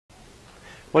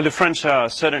Well, the French are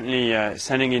certainly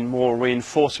sending in more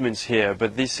reinforcements here,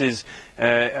 but this is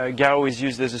Gao is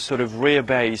used as a sort of rear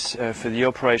base for the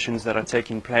operations that are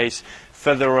taking place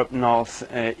further up north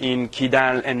in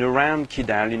Kidal and around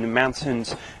Kidal, in the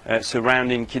mountains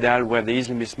surrounding Kidal, where the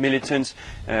Islamist militants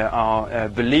are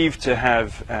believed to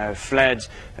have fled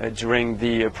during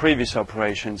the previous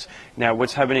operations. Now,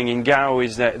 what's happening in Gao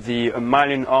is that the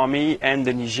Malian army and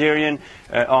the Nigerian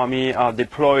army are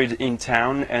deployed in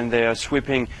town, and they are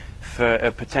sweeping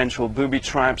for potential booby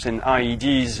traps and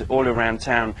IEDs all around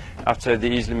town after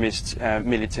the Islamist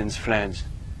militants fled.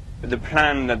 The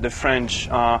plan that the French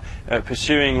are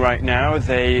pursuing right now,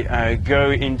 they go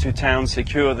into town,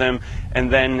 secure them, and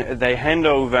then they hand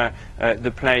over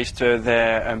the place to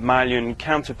their Malian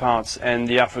counterparts and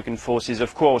the African forces,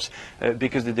 of course,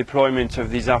 because the deployment of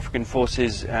these African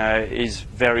forces is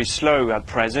very slow at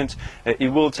present.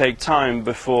 It will take time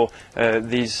before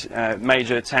these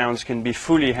major towns can be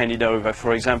fully handed over.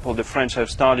 For example, the French have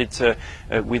started to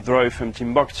withdraw from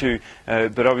Timbuktu,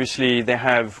 but obviously they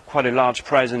have quite a large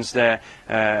presence there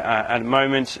at the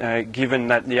moment, given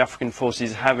that the African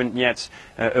forces haven't yet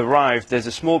arrived. There's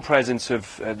a small presence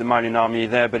of the Malian army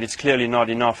there, but it's clearly not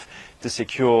enough to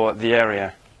secure the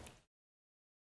area.